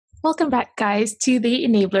Welcome back, guys, to the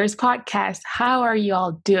Enablers podcast. How are you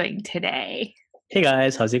all doing today? Hey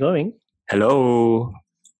guys, how's it going? Hello.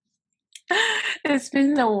 It's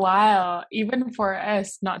been a while, even for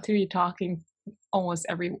us not to be talking almost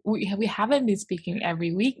we haven't been speaking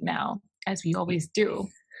every week now, as we always do.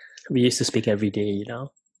 We used to speak every day,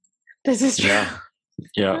 This is true.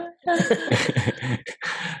 Yeah.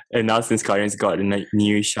 And now since Karen's got a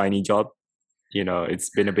new shiny job,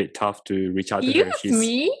 it's been a bit tough to reach out to her. She's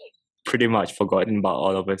Me? pretty much forgotten about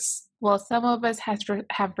all of us. Well, some of us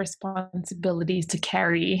have responsibilities to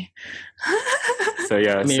carry. So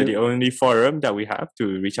the only forum that we have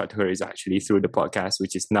to reach out to her is actually through the podcast,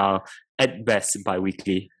 which is now at best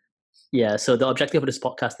bi-weekly. Yeah, so the objective of this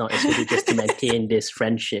podcast now is really just to maintain this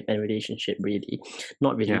friendship and relationship, really.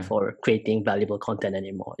 Not really for creating valuable content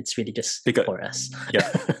anymore. It's really just for us.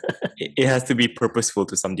 Yeah. It has to be purposeful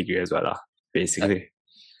to some degree as well, basically.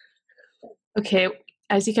 Okay,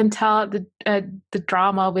 as you can tell, the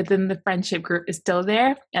drama within the friendship group is still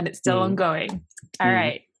there and it's still ongoing. All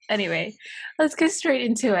right. Anyway, let's get straight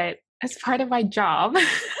into it. As part of my job,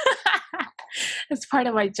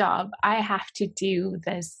 I have to do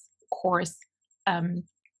this course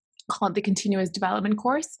called the Continuous Development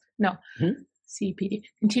Course. No, CPD,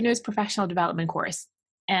 Continuous Professional Development Course.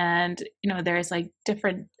 And, there's like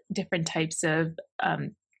different types of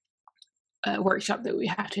workshop that we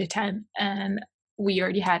have to attend. And we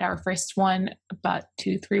already had our first one about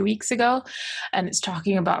 2-3 weeks ago, and it's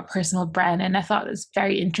talking about personal brand. And I thought it was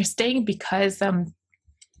very interesting because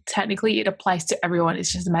technically it applies to everyone.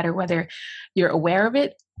 It's just a matter whether you're aware of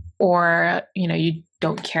it or, you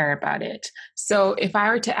don't care about it. So if I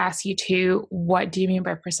were to ask you two, what do you mean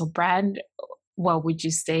by personal brand? What would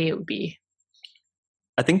you say it would be?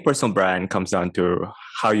 I think personal brand comes down to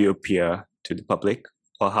how you appear to the public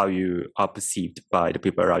or how you are perceived by the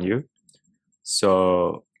people around you.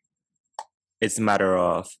 So it's a matter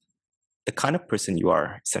of the kind of person you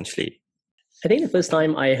are, essentially. I think the first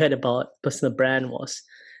time I heard about personal brand was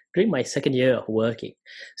during my second year of working.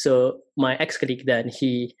 So my ex-colleague then,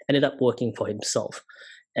 he ended up working for himself.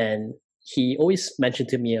 And he always mentioned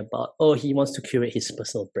to me about, he wants to curate his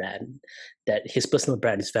personal brand, that his personal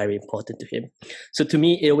brand is very important to him. So to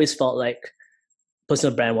me, it always felt like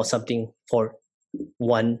personal brand was something for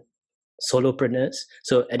one solopreneurs,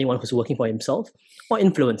 so anyone who's working for himself, or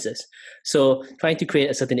influencers. So trying to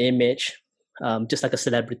create a certain image, just like a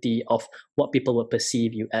celebrity, of what people will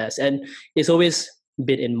perceive you as. And it's always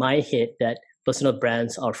been in my head that personal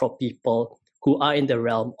brands are for people who are in the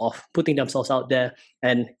realm of putting themselves out there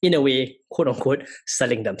and, in a way, quote unquote,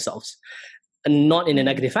 selling themselves. And not in a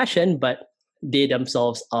negative fashion, but they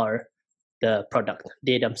themselves are the product.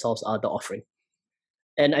 They themselves are the offering.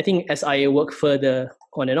 And I think as I work further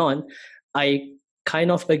on and on, I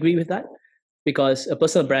kind of agree with that, because a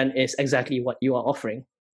personal brand is exactly what you are offering.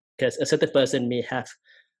 Because a certain person may have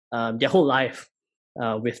their whole life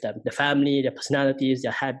with them, the family, their personalities,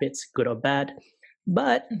 their habits, good or bad.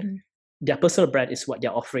 But their personal brand is what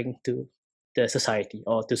they're offering to the society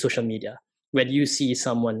or to social media. When you see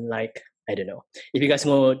someone like, I don't know, if you guys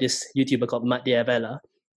know this YouTuber called Matt Diavela,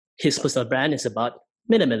 his personal brand is about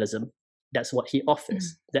minimalism. That's what he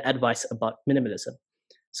offers, the advice about minimalism.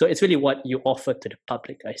 So it's really what you offer to the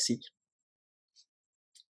public, I see.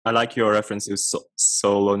 I like your reference to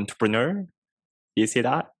solo entrepreneur. Do you see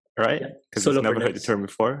that? Right? Because I've never heard the term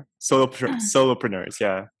before. Solopreneurs,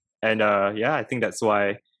 yeah. And I think that's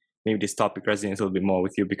why maybe this topic resonates a little bit more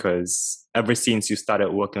with you, because ever since you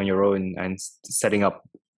started working on your own and setting up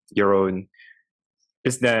your own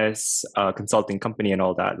business, consulting company and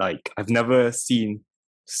all that, like I've never seen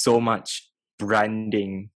so much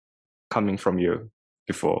branding coming from you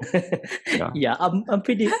before. Yeah, I'm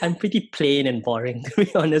pretty plain and boring, to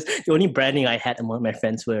be honest. The only branding I had among my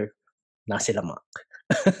friends were nasi lemak.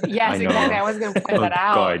 Yes, exactly. I was going to point that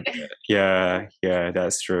out. God. Yeah,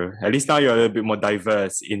 that's true. At least now you're a little bit more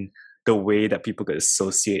diverse in the way that people could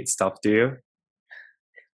associate stuff to you.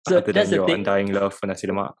 So other than your undying love for nasi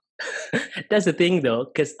lemak. That's the thing, though,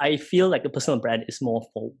 because I feel like a personal brand is more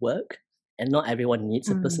for work, and not everyone needs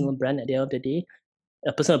a personal brand at the end of the day.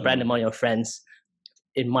 A personal brand among your friends,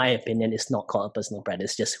 in my opinion, is not called a personal brand.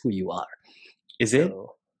 It's just who you are. Is it?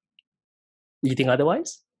 You think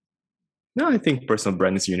otherwise? No, I think personal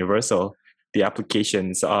brand is universal. The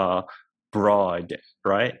applications are broad,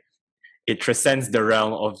 right? It transcends the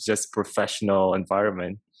realm of just professional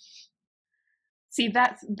environment. See,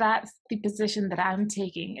 that's the position that I'm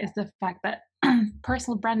taking, is the fact that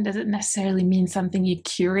personal brand doesn't necessarily mean something you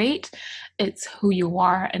curate. It's who you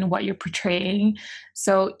are and what you're portraying.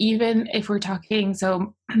 So even if we're talking,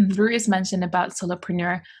 so Ruiz mentioned about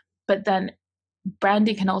solopreneur, but then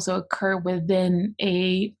branding can also occur within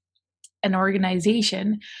an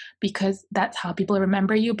organization, because that's how people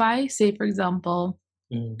remember you by. Say, for example,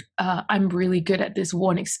 I'm really good at this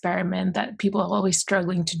one experiment that people are always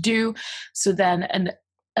struggling to do. So then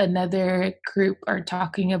another group are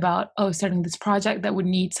talking about, starting this project that would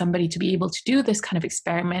need somebody to be able to do this kind of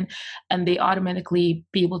experiment. And they automatically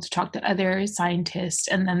be able to talk to other scientists.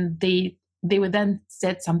 And then they would then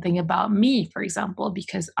said something about me, for example,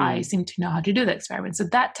 because I seem to know how to do the experiment. So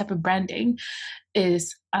that type of branding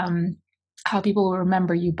is how people will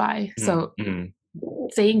remember you by. So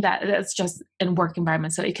saying that's just in work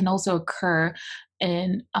environment. So it can also occur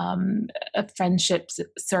in a friendship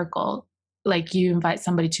circle. Like you invite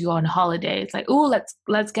somebody to go on holiday. It's like, oh,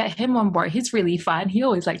 let's get him on board. He's really fun. He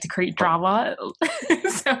always likes to create drama.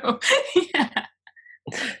 So yeah.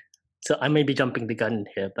 So I may be jumping the gun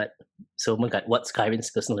here, but so Magat, what's Kyrin's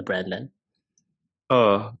personal brand then?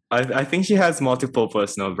 Oh, I think she has multiple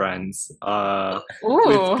personal brands.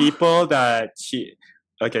 With people that she.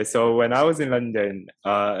 Okay, so when I was in London,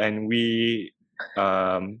 and we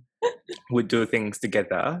would do things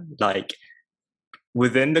together, like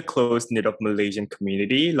within the close knit of Malaysian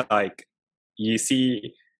community, like you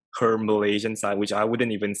see her Malaysian side, which I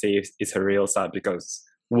wouldn't even say is her real side, because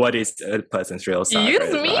what is a person's real side?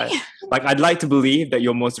 Right? Like I'd like to believe that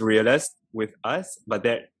you're most realist with us, but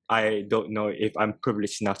that I don't know if I'm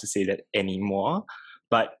privileged enough to say that anymore.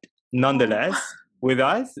 But nonetheless, with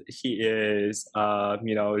us, she is,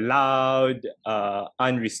 loud,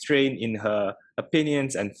 unrestrained in her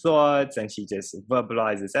opinions and thoughts, and she just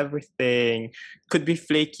verbalizes everything. Could be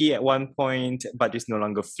flaky at one point, but is no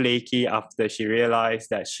longer flaky after she realized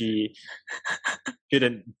that she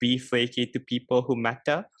shouldn't be flaky to people who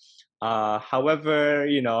matter. However,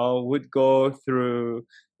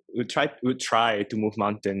 would try to move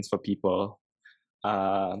mountains for people.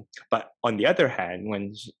 But on the other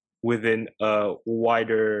hand, within a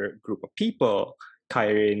wider group of people,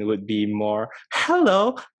 Kyrin would be more,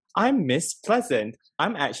 hello, I'm Miss Pleasant.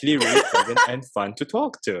 I'm actually really pleasant and fun to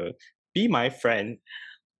talk to. Be my friend,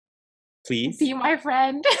 please. Be my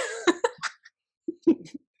friend.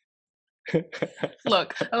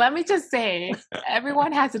 Look, let me just say,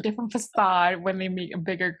 everyone has a different facade when they meet a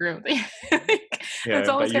bigger group. It's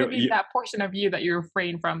always going to be that portion of you that you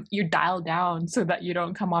refrain from. You dial down so that you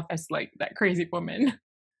don't come off as like that crazy woman.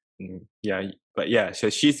 So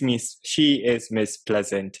she is Miss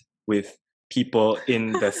Pleasant with people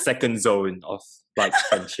in the second zone of like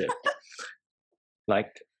friendship.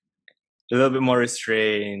 Like a little bit more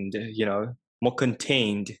restrained, more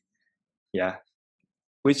contained. Yeah.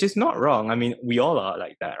 Which is not wrong. I mean, we all are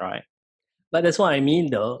like that, right? But that's what I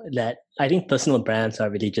mean, though, that I think personal brands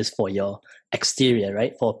are really just for your exterior,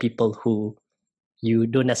 right? For people who you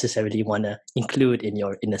don't necessarily want to include in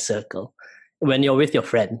your inner circle. When you're with your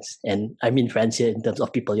friends, and I mean friends here in terms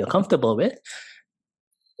of people you're comfortable with,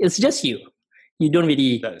 it's just you. You don't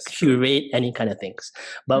really curate any kind of things.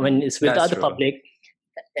 But when it's with the other public,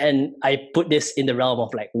 and I put this in the realm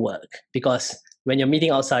of like work, because when you're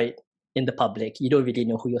meeting outside in the public, you don't really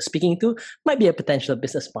know who you're speaking to. Might be a potential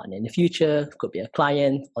business partner in the future, could be a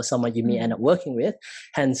client or someone you may end up working with.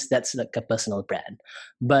 Hence, that's like a personal brand.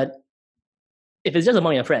 But if it's just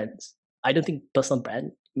among your friends, I don't think personal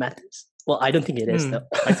brand matters. Well, I don't think it is, though.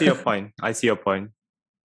 I see your point.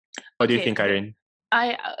 What do you think, Kyrin?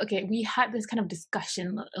 We had this kind of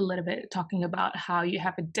discussion a little bit, talking about how you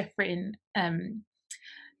have a different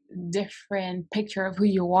picture of who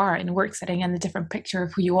you are in a work setting and a different picture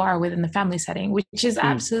of who you are within the family setting, which is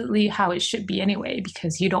absolutely how it should be anyway,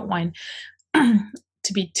 because you don't want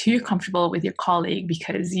to be too comfortable with your colleague,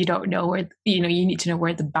 because you don't know where, you need to know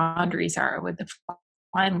where the boundaries are, where the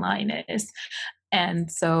fine line is.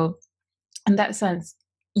 And so in that sense,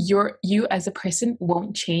 you as a person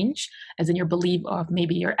won't change, as in your belief of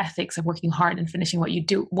maybe your ethics of working hard and finishing what you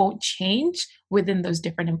do won't change within those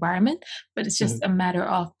different environments, but it's just a matter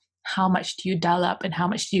of how much do you dial up and how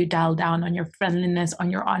much do you dial down on your friendliness, on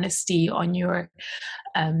your honesty, on your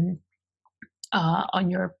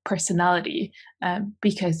personality,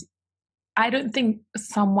 because I don't think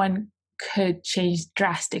someone could change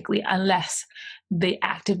drastically unless they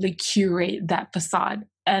actively curate that facade.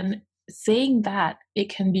 And saying that, it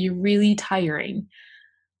can be really tiring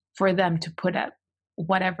for them to put up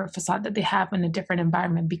whatever facade that they have in a different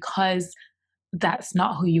environment, because that's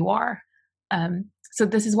not who you are. So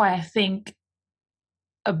this is why I think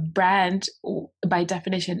a brand, by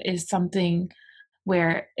definition, is something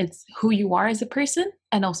where it's who you are as a person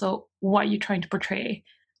and also what you're trying to portray.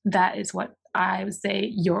 That is what I would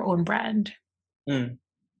say your own brand.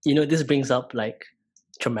 This brings up like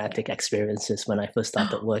traumatic experiences when I first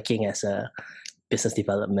started working as a business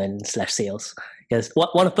development / sales. Because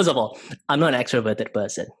first of all, I'm not an extroverted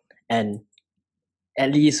person, and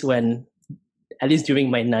at least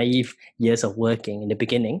during my naive years of working in the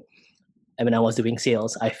beginning, and when I was doing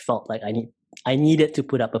sales, I felt like I needed to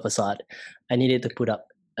put up a facade. I needed to put up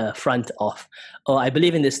a front of, oh, I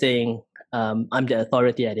believe in this thing. I'm the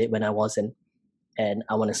authority at it when I wasn't, and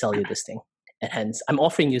I want to sell you this thing. And hence, I'm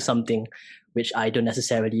offering you something which I don't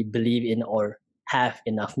necessarily believe in or have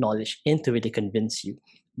enough knowledge in to really convince you.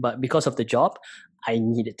 But because of the job, I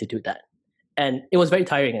needed to do that. And it was very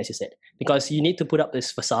tiring, as you said, because you need to put up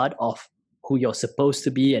this facade of who you're supposed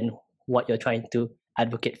to be and what you're trying to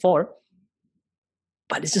advocate for.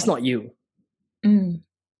 But it's just not you.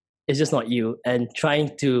 It's just not you. And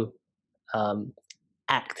trying to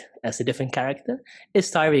act as a different character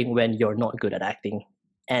is tiring when you're not good at acting.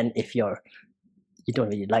 And if you don't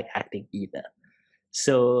really like acting either.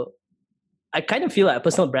 So I kind of feel like a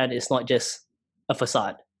personal brand is not just a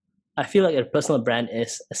facade. I feel like a personal brand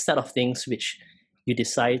is a set of things which you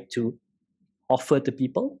decide to offer to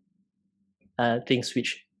people, things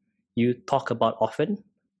which you talk about often,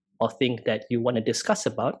 or think that you want to discuss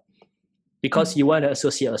about, because you want to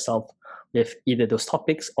associate yourself with either those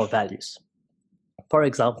topics or values. For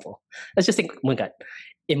example, let's just think Mugat.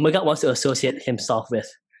 If Mugat wants to associate himself with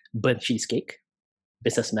burnt cheesecake,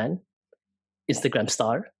 businessman, Instagram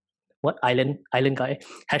star, what island guy,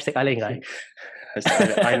 hashtag island guy,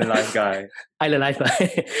 island life guy, island life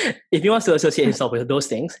guy. If he wants to associate himself with those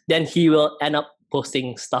things, then he will end up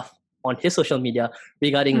posting stuff on his social media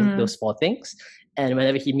regarding those 4 things. And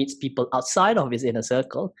whenever he meets people outside of his inner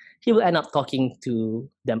circle, he will end up talking to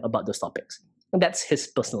them about those topics. And that's his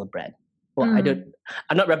personal brand. Well,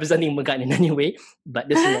 I'm not representing Mugat in any way, but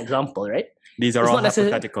this is an example, right? These are all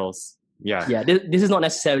hypotheticals. Yeah. This is not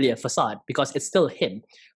necessarily a facade because it's still him,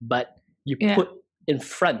 but you put in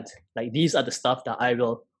front, like, these are the stuff that I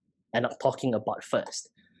will end up talking about first.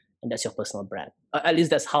 And that's your personal brand. At least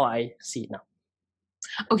that's how I see it now.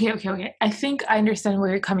 Okay. I think I understand where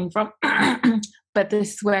you're coming from, but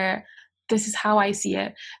this is how I see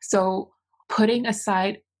it. So putting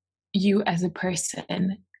aside you as a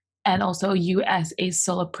person and also you as a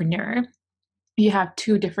solopreneur, you have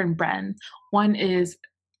 2 different brands. One is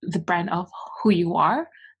the brand of who you are,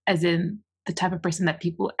 as in the type of person that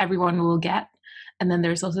everyone will get. And then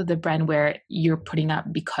there's also the brand where you're putting up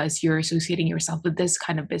because you're associating yourself with this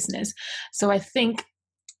kind of business. So I think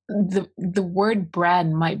the word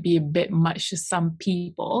brand might be a bit much to some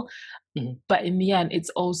people, but in the end, it's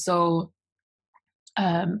also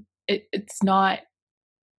it's not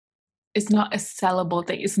a sellable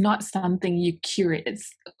thing. It's not something you curate.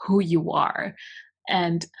 It's who you are.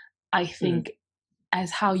 And I think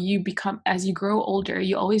as you grow older,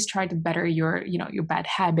 you always try to better your bad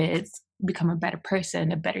habits, become a better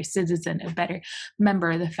person, a better citizen, a better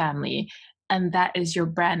member of the family. And that is your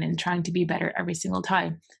brand and trying to be better every single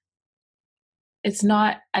time. It's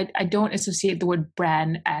not, I don't associate the word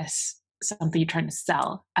brand as something you're trying to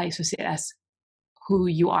sell. I associate it as who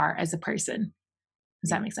you are as a person. Does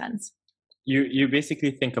that make sense? You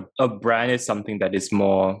basically think a brand is something that is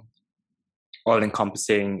more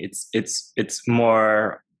all-encompassing. It's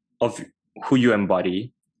more of who you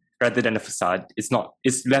embody rather than a facade.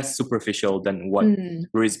 It's less superficial than what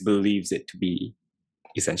Ruiz believes it to be,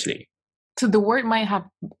 essentially. So the word might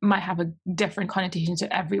have a different connotation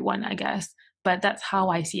to everyone, I guess, but that's how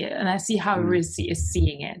I see it, and I see how Ruiz is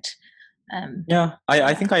seeing it.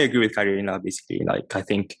 I think I agree with Karina. Basically, like, I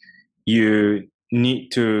think you need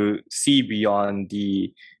to see beyond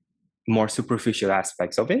the more superficial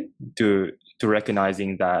aspects of it to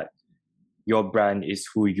recognizing that your brand is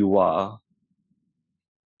who you are,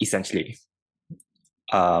 essentially.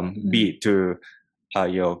 Be it to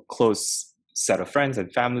your close set of friends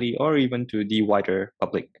and family, or even to the wider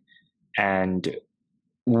public. And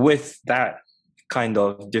with that kind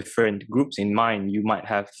of different groups in mind, you might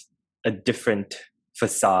have a different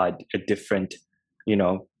facade, a different,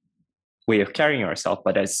 way of carrying yourself,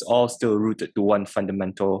 but it's all still rooted to one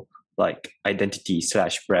fundamental, like, identity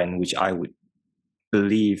 / brand, which I would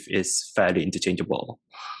believe is fairly interchangeable.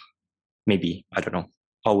 Maybe, I don't know,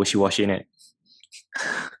 or wishy-washy in it.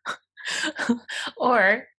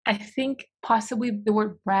 Or I think possibly the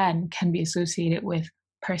word brand can be associated with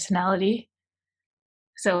personality.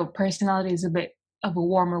 So personality is a bit of a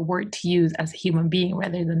warmer word to use as a human being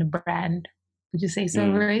rather than a brand. Would you say so,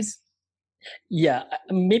 Ruiz? Yeah,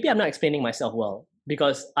 maybe I'm not explaining myself well,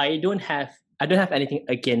 because I don't have anything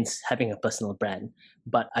against having a personal brand,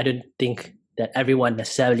 but I don't think that everyone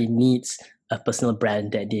necessarily needs a personal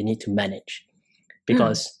brand that they need to manage.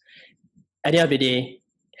 Because at the end of the day,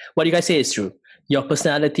 what you guys say is true. Your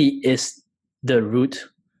personality is the root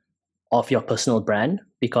of your personal brand,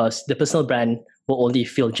 because the personal brand will only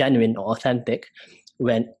feel genuine or authentic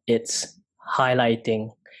when it's highlighting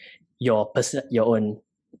your own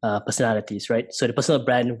personalities, right? So the personal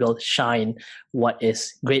brand will shine what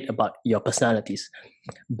is great about your personalities.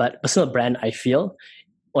 But personal brand, I feel,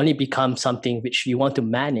 only becomes something which you want to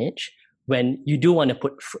manage when you do want to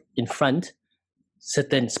put in front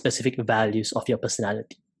certain specific values of your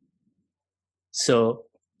personality. So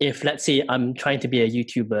if, let's say, I'm trying to be a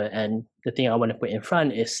YouTuber and the thing I want to put in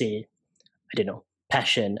front is, say, I don't know,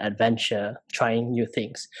 passion, adventure, trying new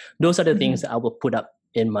things. Those are the things that I will put up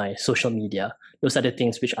in my social media. Those are the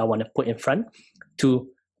things which I want to put in front to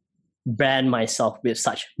brand myself with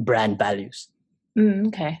such brand values.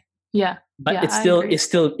 Okay. Yeah. But yeah, it's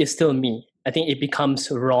still me. I think it becomes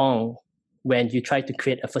wrong when you try to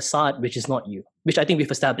create a facade which is not you, which I think we've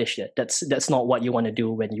established it. That's not what you want to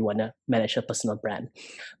do when you want to manage a personal brand.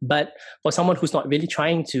 But for someone who's not really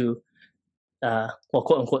trying to or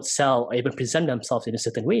quote unquote sell or even present themselves in a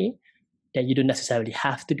certain way, then you don't necessarily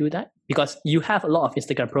have to do that, because you have a lot of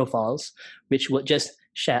Instagram profiles which would just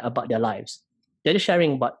share about their lives. They're just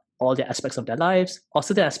sharing about all the aspects of their lives or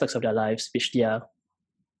certain aspects of their lives which they are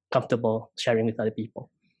comfortable sharing with other people.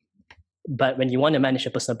 But when you want to manage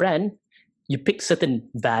a personal brand, you pick certain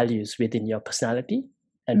values within your personality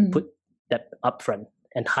and put that up front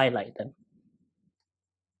and highlight them.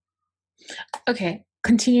 Okay,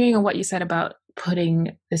 continuing on what you said about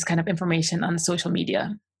putting this kind of information on social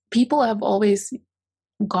media, people have always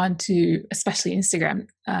gone to, especially Instagram,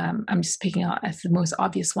 I'm just picking out as the most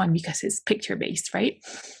obvious one because it's picture-based, right?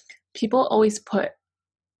 People always put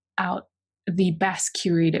out the best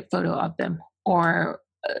curated photo of them, or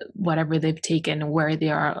whatever they've taken, where they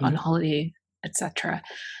are on holiday, etc.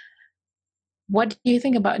 What do you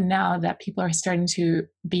think about now that people are starting to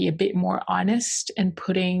be a bit more honest and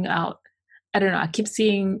putting out, I don't know, I keep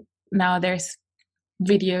seeing now there's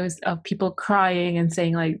videos of people crying and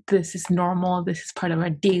saying like, this is normal, this is part of our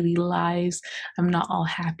daily lives, I'm not all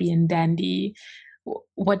happy and dandy.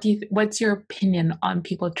 What's your opinion on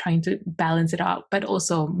people trying to balance it out, but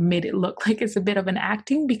also made it look like it's a bit of an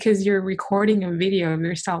acting because you're recording a video of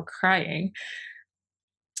yourself crying?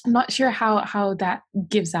 I'm not sure how that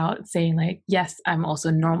gives out saying like, yes, I'm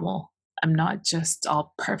also normal, I'm not just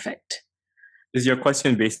all perfect. Is your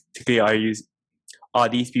question basically, are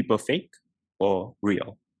these people fake or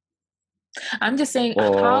real? I'm just saying,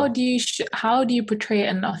 how do you portray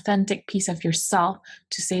an authentic piece of yourself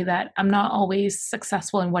to say that I'm not always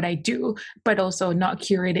successful in what I do, but also not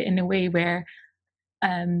curate it in a way where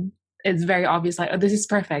it's very obvious, like, oh, this is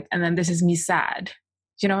perfect, and then this is me sad. Do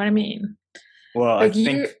you know what I mean? Well, like, I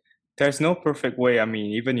think there's no perfect way. I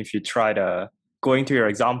mean, even if you try to, going to your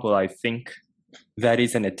example, I think that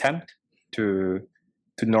is an attempt to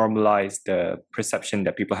normalize the perception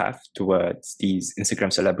that people have towards these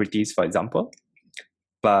Instagram celebrities, for example.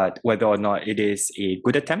 But whether or not it is a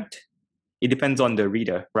good attempt, it depends on the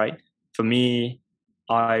reader, right? For me,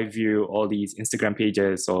 I view all these Instagram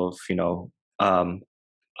pages of,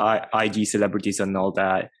 IG celebrities and all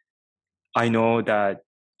that. I know that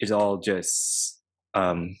it's all just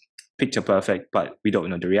picture perfect, but we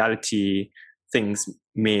don't know the reality. Things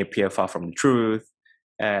may appear far from the truth.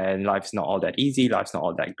 And life's not all that easy, life's not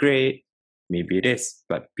all that great. Maybe it is,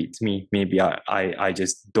 but beats me. Maybe I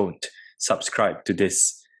just don't subscribe to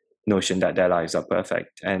this notion that their lives are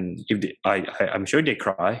perfect. And if I'm sure they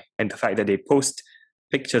cry, and the fact that they post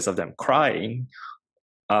pictures of them crying,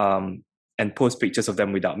 and post pictures of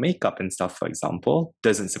them without makeup and stuff, for example,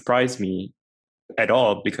 doesn't surprise me at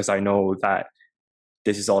all, because I know that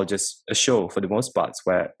this is all just a show for the most part,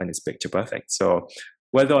 when it's picture perfect. So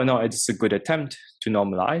whether or not it's a good attempt to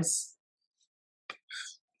normalize,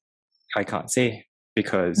 I can't say,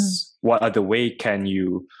 because what other way can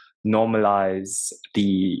you normalize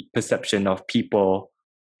the perception of people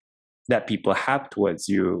that people have towards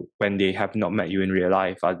you when they have not met you in real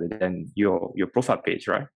life other than your profile page,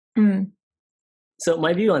 right? So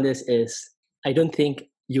my view on this is, I don't think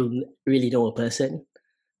you really know a person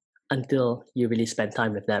until you really spend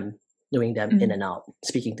time with them, knowing them in and out,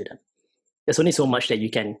 speaking to them. There's only so much that you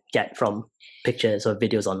can get from pictures or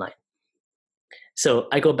videos online. So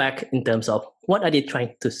I go back in terms of, what are they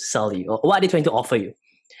trying to sell you, or what are they trying to offer you?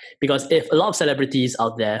 Because if a lot of celebrities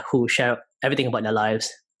out there who share everything about their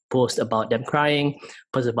lives, post about them crying,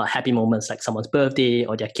 post about happy moments like someone's birthday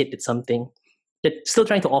or their kid did something, they're still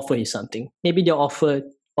trying to offer you something. Maybe they're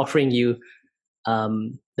offering you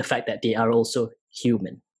the fact that they are also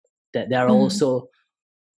human, that they are also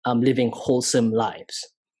living wholesome lives.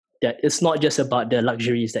 That it's not just about the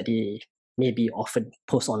luxuries that they maybe often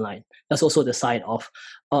post online. That's also the side of,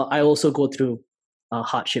 I also go through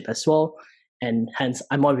hardship as well. And hence,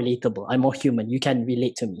 I'm more relatable. I'm more human. You can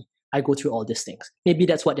relate to me. I go through all these things. Maybe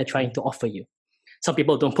that's what they're trying to offer you. Some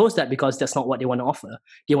people don't post that because that's not what they want to offer.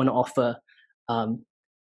 They want to offer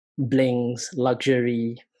blings,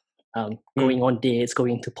 luxury, going on dates,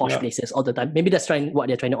 going to posh places all the time. Maybe that's what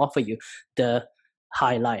they're trying to offer you, the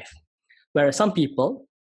high life. Whereas some people,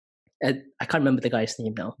 I can't remember the guy's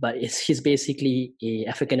name now, but he's basically a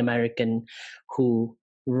African American who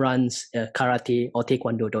runs a karate or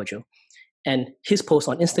taekwondo dojo, and his post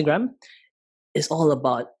on Instagram is all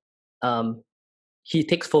about he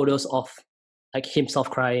takes photos of like himself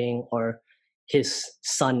crying or his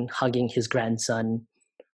son hugging his grandson,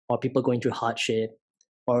 or people going through hardship,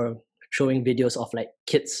 or showing videos of like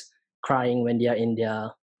kids crying when they are in their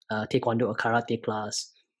taekwondo or karate class.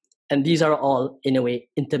 And these are all, in a way,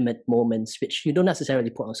 intimate moments which you don't necessarily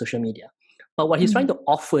put on social media. But what he's trying to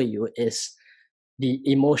offer you is the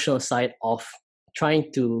emotional side of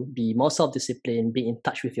trying to be more self-disciplined, be in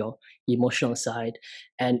touch with your emotional side.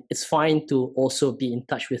 And it's fine to also be in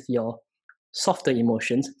touch with your softer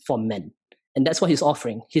emotions for men. And that's what he's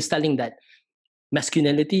offering. He's telling that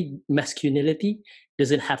masculinity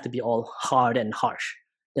doesn't have to be all hard and harsh.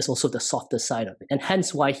 There's also the softer side of it. And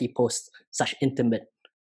hence why he posts such intimate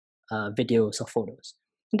videos or photos.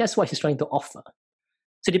 And that's what he's trying to offer.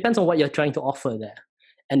 So it depends on what you're trying to offer there.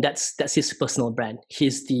 And that's his personal brand.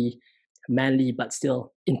 He's the manly but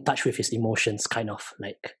still in touch with his emotions kind of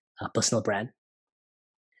like personal brand.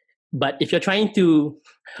 But if you're trying to,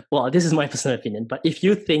 well, this is my personal opinion, but if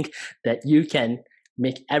you think that you can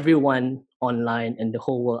make everyone online and the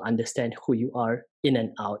whole world understand who you are in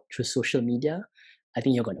and out through social media, I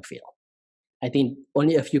think you're going to fail. I think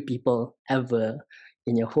only a few people ever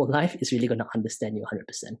in your whole life is really going to understand you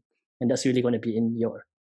 100%. And that's really going to be in your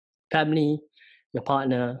family, your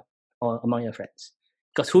partner, or among your friends.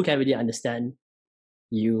 Because who can really understand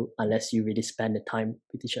you unless you really spend the time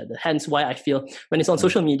with each other? Hence why I feel when it's on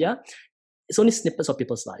social media, it's only snippets of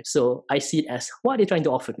people's lives. So I see it as, what are they trying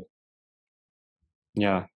to offer me?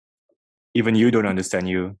 Yeah. Even you don't understand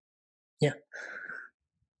you. Yeah.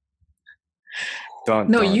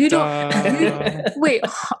 You don't. Wait.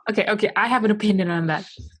 Okay. I have an opinion on that.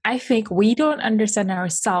 I think we don't understand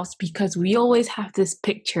ourselves because we always have this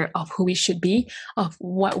picture of who we should be, of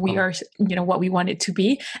what we are, what we want it to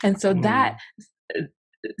be, and so that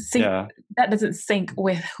doesn't sync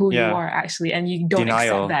with who you are actually, and you don't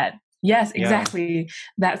accept that. Yes, exactly. Yeah.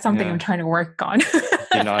 That's something I'm trying to work on.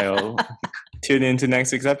 Denial. Tune in to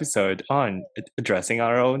next week's episode on addressing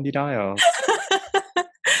our own denial.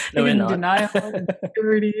 No, we're not. Denial,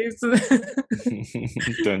 insecurities.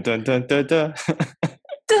 Dun, dun, dun, dun, dun.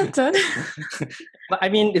 Dun, dun. But I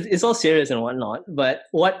mean, it's all serious and whatnot. But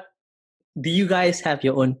do you guys have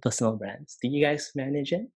your own personal brands? Do you guys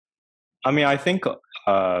manage it? I mean, I think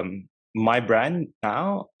my brand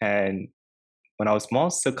now and when I was small,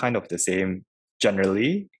 still kind of the same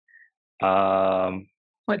generally.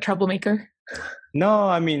 What, troublemaker? No,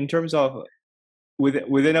 I mean, in terms of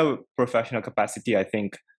within a professional capacity, I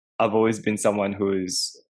think I've always been someone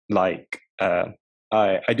who's like,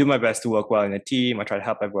 I do my best to work well in a team. I try to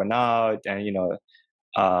help everyone out and,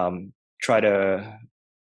 try to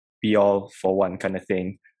be all for one kind of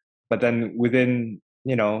thing. But then within,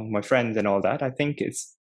 my friends and all that, I think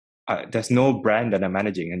it's, there's no brand that I'm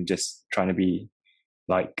managing and just trying to be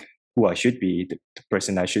like who I should be, the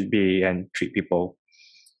person I should be, and treat people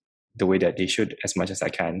the way that they should as much as I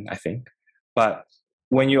can, I think. But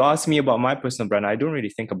when you ask me about my personal brand, I don't really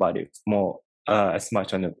think about it more as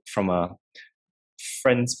much from a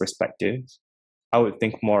friend's perspective. I would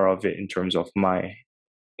think more of it in terms of my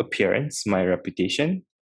appearance, my reputation,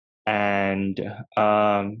 and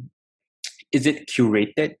is it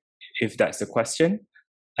curated? If that's the question,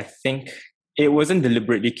 I think it wasn't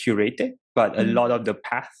deliberately curated, but a lot of the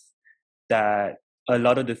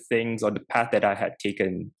things or the path that I had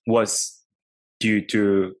taken was due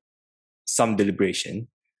to some deliberation.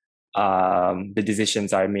 The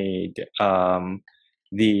decisions I made,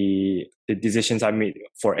 the decisions I made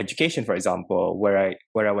for education, for example, where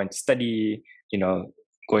I went to study,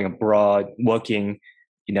 going abroad, working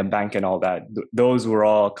in a bank and all that, those were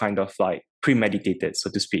all kind of like premeditated, so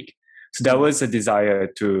to speak. So there was a desire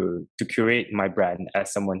to curate my brand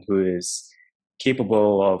as someone who is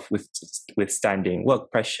capable of withstanding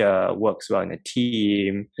work pressure, works well in a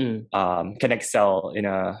team, can excel in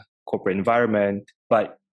a corporate environment,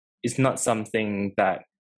 but it's not something that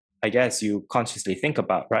I guess you consciously think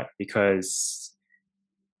about, right? Because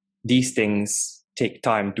these things take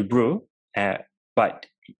time to brew, but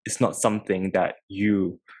it's not something that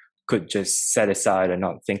you could just set aside and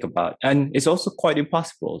not think about. And it's also quite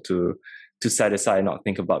impossible to set aside and not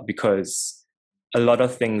think about, because a lot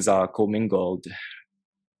of things are commingled.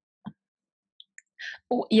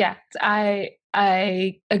 Yeah,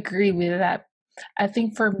 I agree with that. I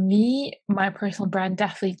think for me, my personal brand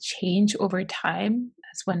definitely changed over time.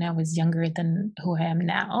 As when I was younger than who I am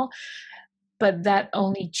now. But that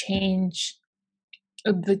only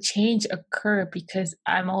the change occurred because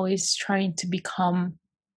I'm always trying to become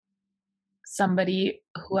somebody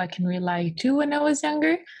who I can rely to when I was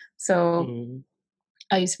younger. So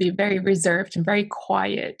I used to be very reserved and very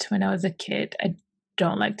quiet when I was a kid. I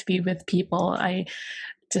don't like to be with people. I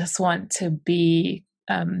just want to be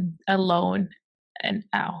alone and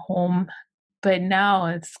at home. But now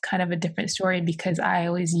it's kind of a different story because I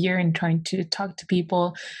always yearn trying to talk to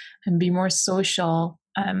people and be more social.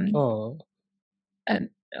 And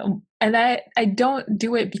I don't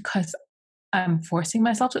do it because I'm forcing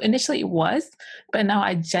myself to. Initially it was, but now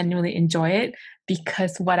I genuinely enjoy it,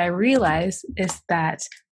 because what I realize is that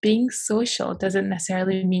being social doesn't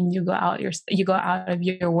necessarily mean you go out of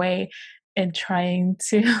your way and trying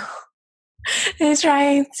to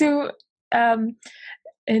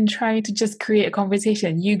and trying to just create a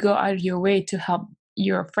conversation. You go out of your way to help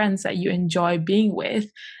your friends that you enjoy being with,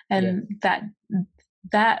 and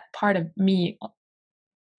that part of me.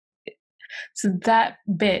 So that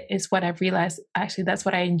bit is what I've realized. Actually, that's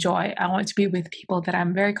what I enjoy. I want to be with people that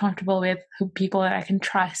I'm very comfortable with, people that I can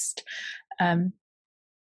trust,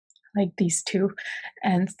 like these two.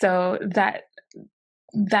 And so that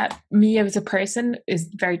me as a person is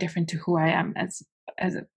very different to who I am as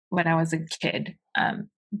when I was a kid.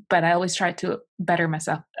 But I always try to better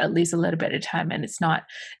myself at least a little bit at a time. And it's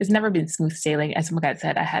never been smooth sailing. As Magat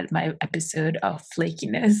said, I had my episode of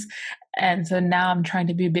flakiness. And so now I'm trying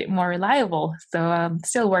to be a bit more reliable. So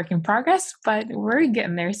still work in progress, but we're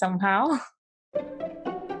getting there somehow.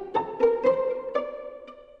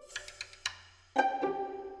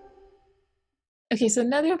 Okay, so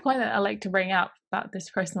another point that I like to bring up about this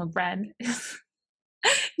personal brand is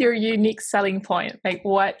your unique selling point. Like,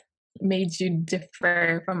 what made you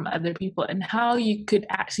differ from other people, and how you could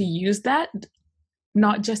actually use that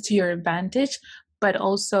not just to your advantage, but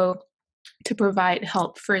also to provide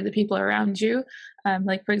help for the people around you.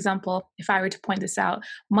 Like, for example, if I were to point this out,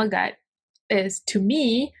 Magat is, to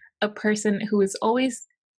me, a person who is always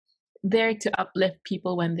there to uplift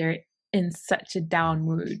people when they're in such a down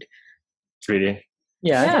mood. Really?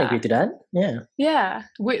 Yeah, I can agree to that. Yeah.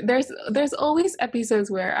 There's always episodes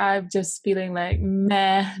where I'm just feeling like,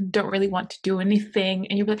 meh, don't really want to do anything.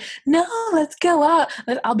 And you're like, no, let's go out.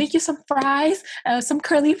 I'll make you some fries, some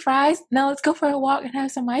curly fries. Now let's go for a walk and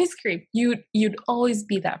have some ice cream. You'd always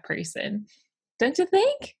be that person. Don't you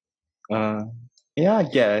think? Yeah, I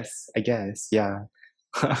guess, yeah.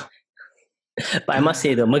 But I must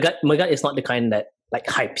say though, Magat is not the kind that like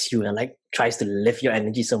hypes you and like tries to lift your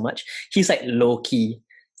energy so much. He's like low key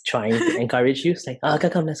trying to encourage you. It's like,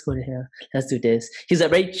 come, let's go to here. Let's do this. He's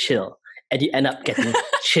like very chill, and you end up getting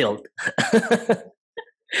chilled.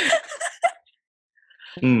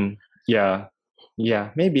 Yeah,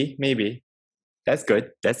 maybe. That's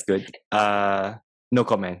good. No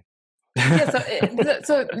comment. Yeah,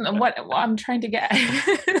 so what I'm trying to get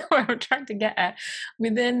at,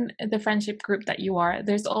 within the friendship group that you are,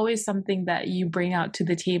 there's always something that you bring out to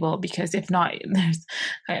the table, because if not,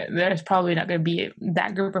 there's probably not going to be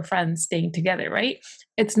that group of friends staying together, right?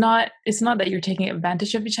 It's not that you're taking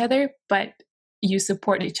advantage of each other, but you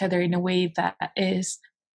support each other in a way that is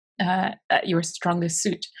at your strongest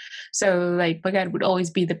suit. So like Magat would always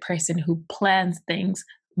be the person who plans things.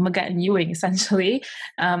 Magat and Ewing, essentially,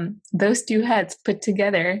 those two heads put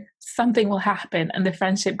together, something will happen, and the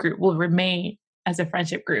friendship group will remain as a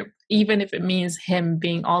friendship group, even if it means him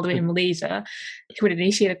being all the way in Malaysia. He would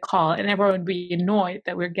initiate a call, and everyone would be annoyed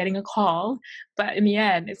that we're getting a call, but in the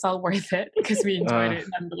end, it's all worth it because we enjoyed it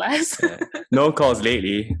nonetheless. No calls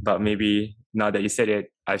lately, but maybe now that you said it,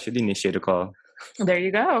 I should initiate a call. There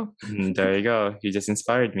you go. There you go. You just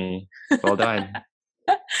inspired me. Well done.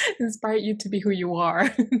 Inspire you to be who you are.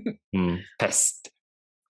 Pest.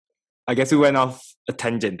 I guess we went off a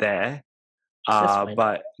tangent there.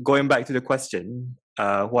 But going back to the question,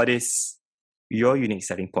 what is your unique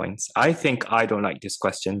selling points? I think I don't like this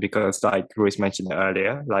question because, like Royce mentioned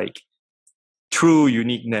earlier, like true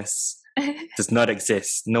uniqueness does not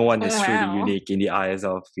exist. No one is truly unique in the eyes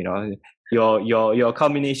of, your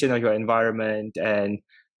combination of your environment, and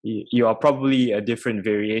you are probably a different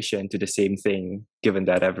variation to the same thing, given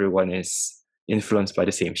that everyone is influenced by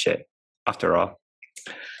the same shit, after all.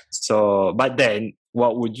 So, but then,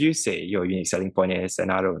 what would you say your unique selling point is?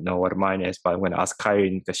 And I don't know what mine is, but I'm going to ask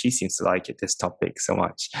Karen because she seems to like this topic so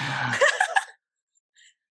much.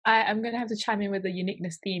 I'm going to have to chime in with the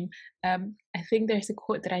uniqueness theme. I think there's a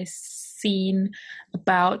quote that I've seen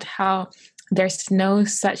about how there's no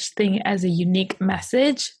such thing as a unique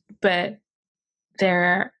message, but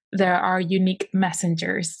there are unique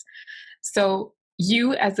messengers. So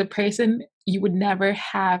you as a person, you would never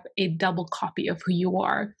have a double copy of who you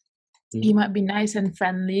are. You might be nice and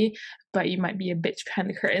friendly, but you might be a bitch behind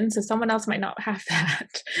the curtain. So someone else might not have that.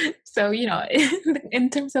 So, in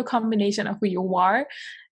terms of combination of who you are,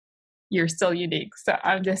 you're still unique. So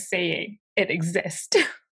I'm just saying it exists.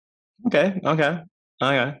 Okay.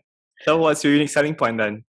 So what's your unique selling point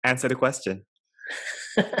then? Answer the question.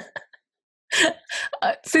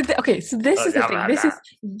 So this is the thing.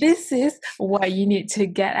 This is what you need to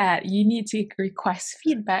get at. You need to request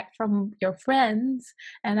feedback from your friends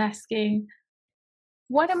and asking,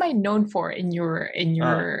 what am I known for in your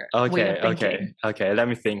way of thinking? Okay. Let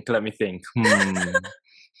me think. Let me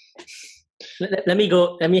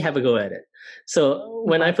have a go at it. So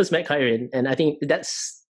when I first met Karen, and I think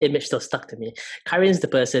that's image still stuck to me. Karen's the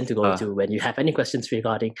person to go to when you have any questions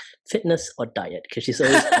regarding fitness or diet, because she's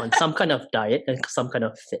always on some kind of diet and some kind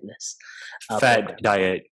of fitness program.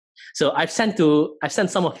 Diet. So I've sent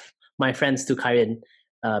some of my friends to Karen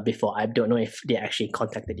before. I don't know if they actually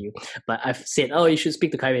contacted you, but I've said, oh, you should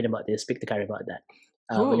speak to Karen about this, speak to Karen about that.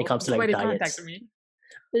 When it comes to like diets,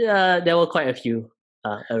 there were quite a few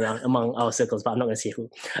around among our circles, but I'm not going to say who.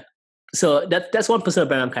 So that's one personal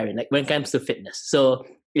brand I'm Karen, like when it comes to fitness. So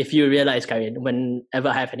if you realize, Karen, whenever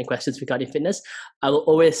I have any questions regarding fitness, I will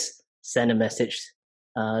always send a message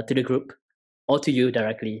to the group or to you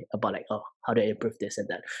directly about like, oh, how do I improve this and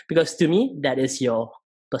that? Because to me, that is your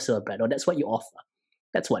personal brand, or that's what you offer.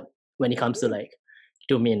 That's what, when it comes to like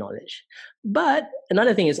domain knowledge. But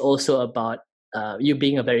another thing is also about you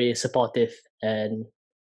being a very supportive and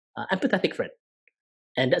empathetic friend.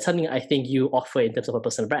 And that's something I think you offer in terms of a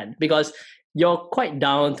personal brand, because you're quite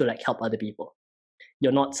down to like help other people.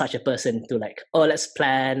 You're not such a person to like, oh, let's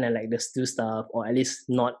plan and like let's do stuff, or at least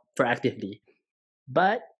not proactively.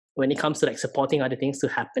 But when it comes to like supporting other things to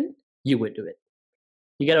happen, you would do it.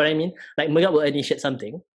 You get what I mean? Like Megat will initiate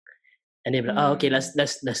something, and they'll be like, oh, okay, let's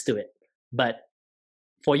do it. But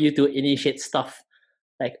for you to initiate stuff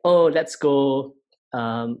like, oh, let's go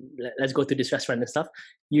to this restaurant and stuff,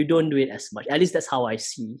 you don't do it as much. At least that's how I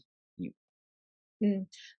see you.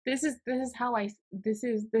 This is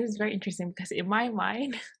very interesting, because in my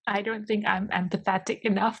mind, I don't think I'm empathetic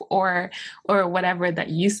enough or whatever that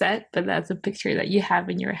you said, but that's a picture that you have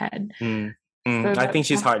in your head. So I think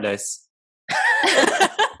she's heartless.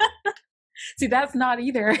 See, that's not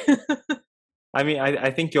either. I mean,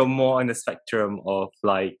 I think you're more on the spectrum of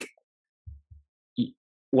like,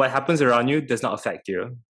 what happens around you does not affect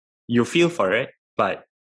you. You feel for it, but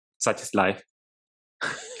such is life.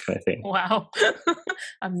 Kind of thing. Wow.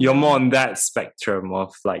 You're more on that spectrum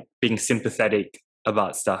of like being sympathetic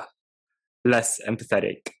about stuff, less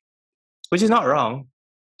empathetic, which is not wrong.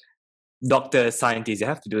 Doctors, scientists, they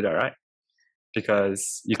have to do that, right?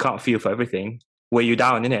 Because you can't feel for everything. Weigh you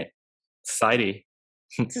down, innit? Society,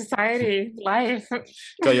 life.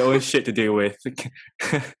 Got your own shit to deal with.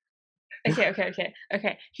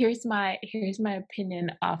 Okay. Here's my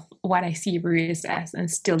opinion of what I see Ruiz as and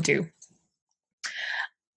still do.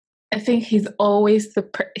 I think he's always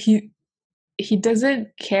he doesn't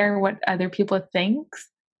care what other people think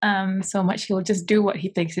so much. He'll just do what he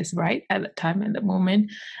thinks is right at the time and the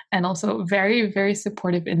moment, and also very, very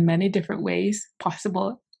supportive in many different ways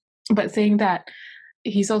possible. But saying that,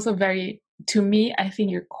 he's also very, to me, I think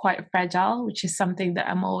you're quite fragile, which is something that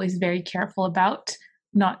I'm always very careful about,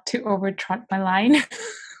 not to overtrot my line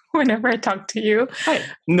whenever I talk to you.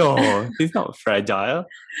 No, he's not fragile.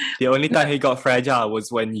 The only time he got fragile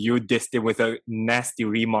was when you dissed him with a nasty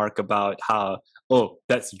remark about how, oh,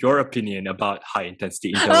 that's your opinion about high intensity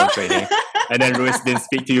interval training. And then Ruiz didn't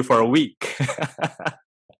speak to you for a week.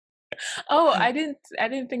 Oh, I didn't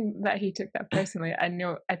think that he took that personally.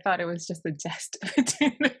 I thought it was just a jest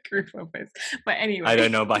between the group of us. But anyway. I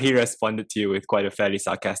don't know, but he responded to you with quite a fairly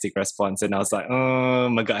sarcastic response, and I was like, oh,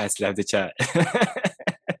 my God has left the chat.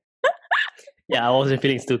 Yeah, I wasn't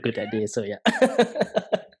feeling too good that day, so yeah.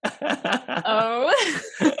 Oh.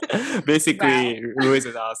 Basically, Ruiz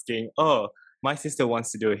was asking, oh, my sister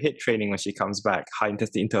wants to do a HIIT training when she comes back, high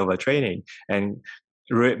intensity interval training.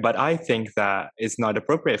 But I think that it's not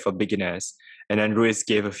appropriate for beginners. And then Ruiz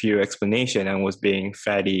gave a few explanations and was being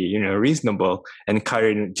fairly, reasonable. And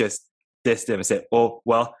Karen just dissed him and said, oh,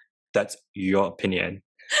 well, that's your opinion.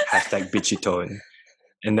 # bitchy tone.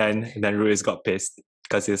 And then Ruiz got pissed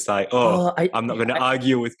because it's like, I'm not going to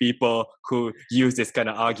argue with people who use this kind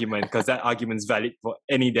of argument because that argument is valid for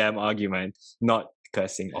any damn argument, not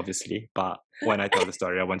cursing, obviously. But when I tell the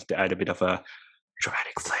story, I wanted to add a bit of a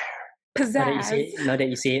dramatic flair. Pizzazz. Now that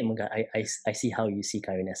you say it, oh my God, I see how you see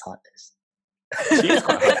Karen as heartless.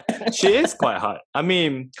 She is quite hot. I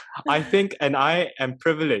mean, I think, and I am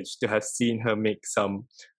privileged to have seen her make some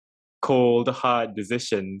cold, hard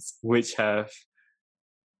decisions which have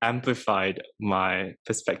amplified my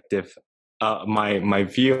perspective, my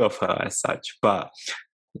view of her as such. But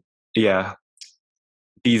yeah,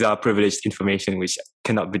 these are privileged information which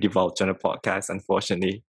cannot be divulged on a podcast,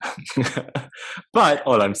 unfortunately. But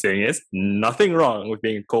all I'm saying is nothing wrong with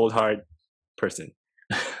being a cold, hard person.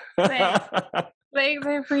 Thanks,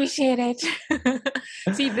 I appreciate it.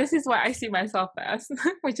 See, this is what I see myself as,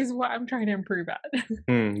 which is what I'm trying to improve at.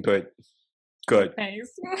 Good. Thanks.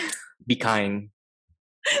 Be kind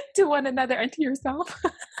to one another and to yourself.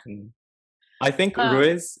 I think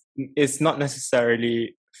Ruiz is not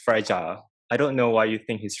necessarily fragile. I don't know why you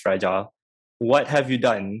think he's fragile. What have you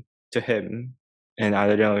done to him? And I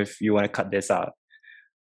don't know if you want to cut this out.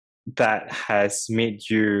 That has made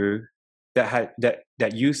you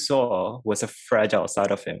that you saw was a fragile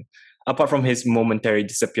side of him, apart from his momentary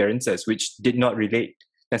disappearances, which did not relate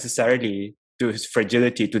necessarily to his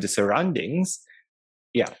fragility to the surroundings.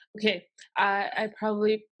 Yeah. Okay. I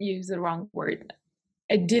probably used the wrong word.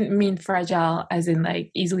 I didn't mean fragile as in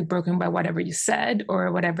like easily broken by whatever you said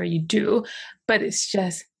or whatever you do, but it's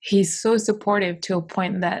just he's so supportive to a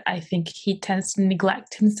point that I think he tends to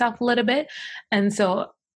neglect himself a little bit. And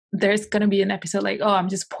so there's going to be an episode like, I'm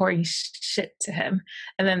just pouring shit to him.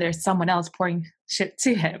 And then there's someone else pouring shit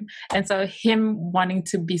to him. And so him wanting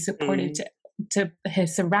to be supportive to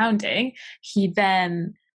his surrounding, he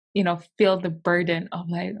then, feel the burden of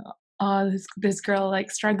like, this girl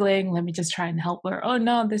like struggling, let me just try and help her. Oh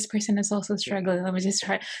no, this person is also struggling, let me just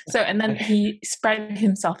try. So, and then he spread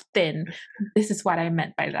himself thin. This is what I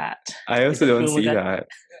meant by that. I also don't see that.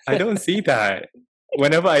 I don't see that.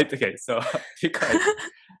 Whenever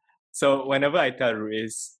so whenever I tell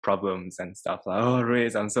Ruiz problems and stuff, like,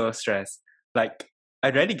 Ruiz, I'm so stressed. Like, I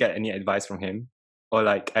rarely get any advice from him. Or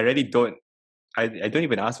like, I don't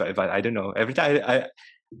even ask for advice. I don't know. Every time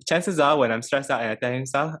chances are when I'm stressed out and I tell him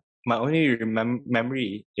stuff, my only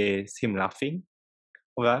memory is him laughing.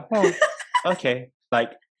 Well, okay.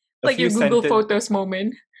 Like your Google Photos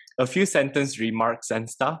moment. A few sentence remarks and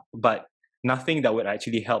stuff, but nothing that would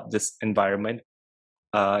actually help this environment,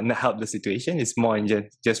 not help the situation. It's more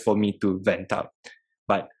just for me to vent out.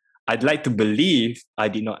 But I'd like to believe I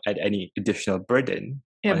did not add any additional burden.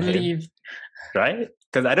 Yeah, believe. Right?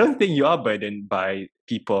 Because I don't think you are burdened by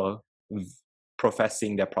people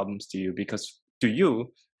professing their problems to you, because to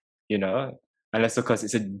you, unless of course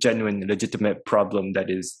it's a genuine, legitimate problem that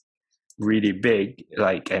is really big,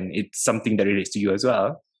 like, and it's something that relates to you as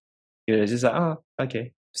well, you're just like,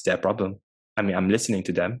 okay, it's their problem. I mean, I'm listening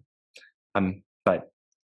to them, but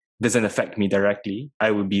doesn't affect me directly.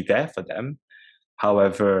 I will be there for them.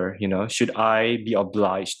 However, should I be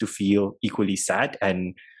obliged to feel equally sad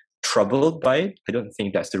and troubled by it? I don't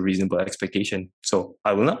think that's the reasonable expectation. So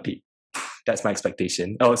I will not be. That's my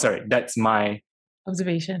expectation. Oh, sorry. That's my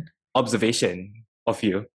observation of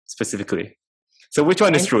you specifically. So which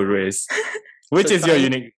one is true, Ruiz? Which is your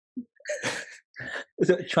unique?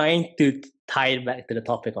 So trying to tie it back to the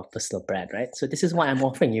topic of personal brand, right? So this is what I'm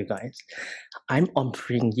offering you guys. I'm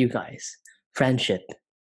offering you guys friendship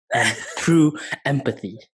and true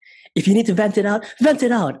empathy. If you need to vent it out, vent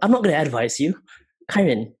it out. I'm not going to advise you.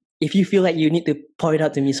 Karen, if you feel like you need to point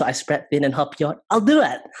out to me so I spread thin and help you out, I'll do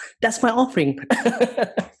it. That's my offering.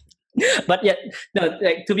 But yeah, no,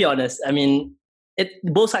 like, to be honest, I mean,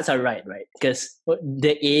 both sides are right? Because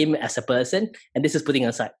the aim as a person, and this is putting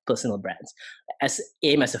aside personal brands, as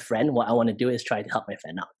a friend, what I want to do is try to help my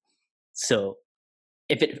friend out. So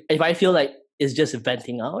if I feel like it's just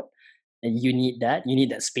venting out, and you need that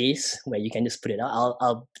space where you can just put it out,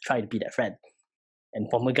 I'll try to be that friend. And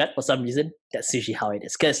for Magat, for some reason, that's usually how it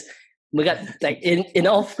is. Because Magat, like in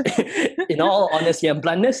all honesty and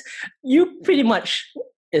bluntness, you pretty much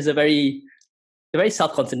is a very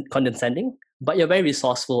self-condescending, but you're very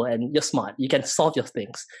resourceful and you're smart. You can solve your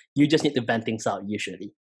things. You just need to vent things out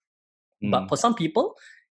usually. But for some people,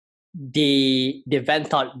 they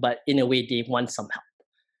vent out, but in a way they want some help.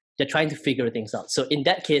 They're trying to figure things out. So in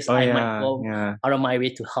that case, I might go out of my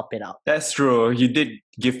way to help it out. That's true. You did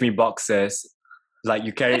give me boxes. Like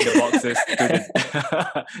you carried the boxes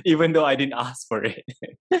even though I didn't ask for it.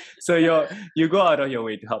 So you go out of your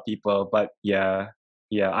way to help people. But yeah,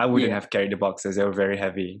 Yeah, I wouldn't have carried the boxes. They were very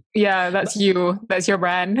heavy. Yeah, that's you. That's your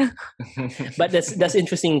brand. But that's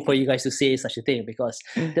interesting for you guys to say such a thing, because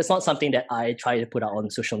that's not something that I try to put out on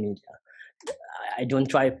social media. I don't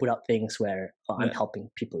try to put out things where I'm helping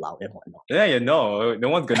people out and whatnot. Yeah, no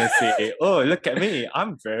one's gonna say, "Oh, look at me,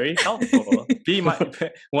 I'm very helpful.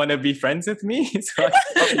 Wanna be friends with me?" So I can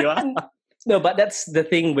help you out. No, but that's the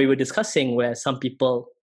thing we were discussing, where some people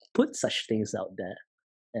put such things out there,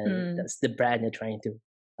 and that's the brand you're trying to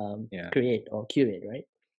create or curate, right?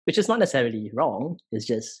 Which is not necessarily wrong. It's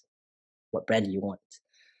just what brand you want.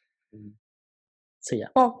 So yeah,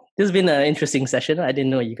 well, this has been an interesting session. I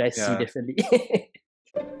didn't know you guys see differently.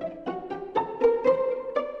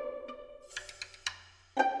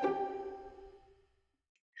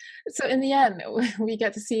 So in the end, we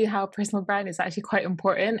get to see how personal brand is actually quite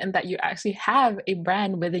important, and that you actually have a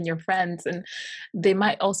brand within your friends, and they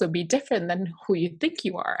might also be different than who you think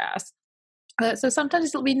you are as. So sometimes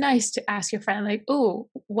it'll be nice to ask your friend, like, "Oh,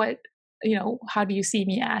 how do you see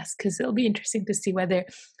me as?" Because it'll be interesting to see whether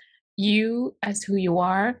you, as who you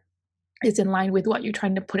are, is in line with what you're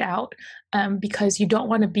trying to put out, because you don't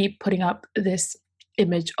want to be putting up this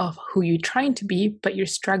image of who you're trying to be, but you're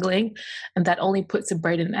struggling, and that only puts a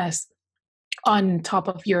burden as on top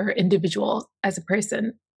of your individual as a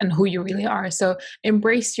person and who you really are. So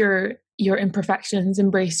embrace your imperfections,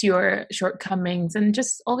 embrace your shortcomings, and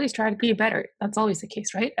just always try to be better. That's always the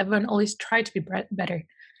case, right? Everyone always try to be better.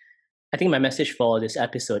 I think my message for this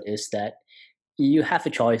episode is that you have a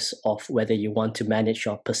choice of whether you want to manage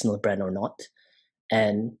your personal brand or not.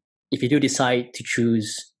 And if you do decide to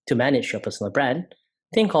choose to manage your personal brand,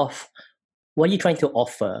 think of what you're trying to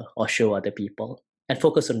offer or show other people, and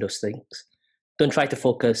focus on those things. Don't try to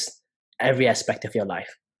focus every aspect of your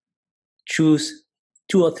life. Choose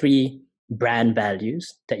 2 or 3 brand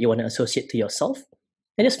values that you want to associate to yourself,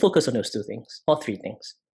 and just focus on those 2 things or 3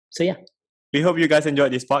 things. So yeah. We hope you guys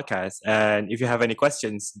enjoyed this podcast. And if you have any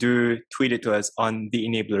questions, do tweet it to us on The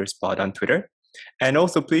Enablers Pod on Twitter. And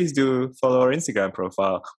also, please do follow our Instagram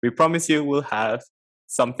profile. We promise you we'll have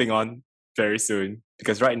something on very soon,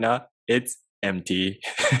 because right now it's empty.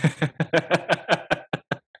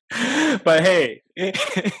 But hey,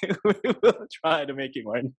 we will try to make it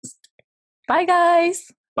more interesting. Bye,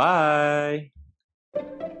 guys. Bye.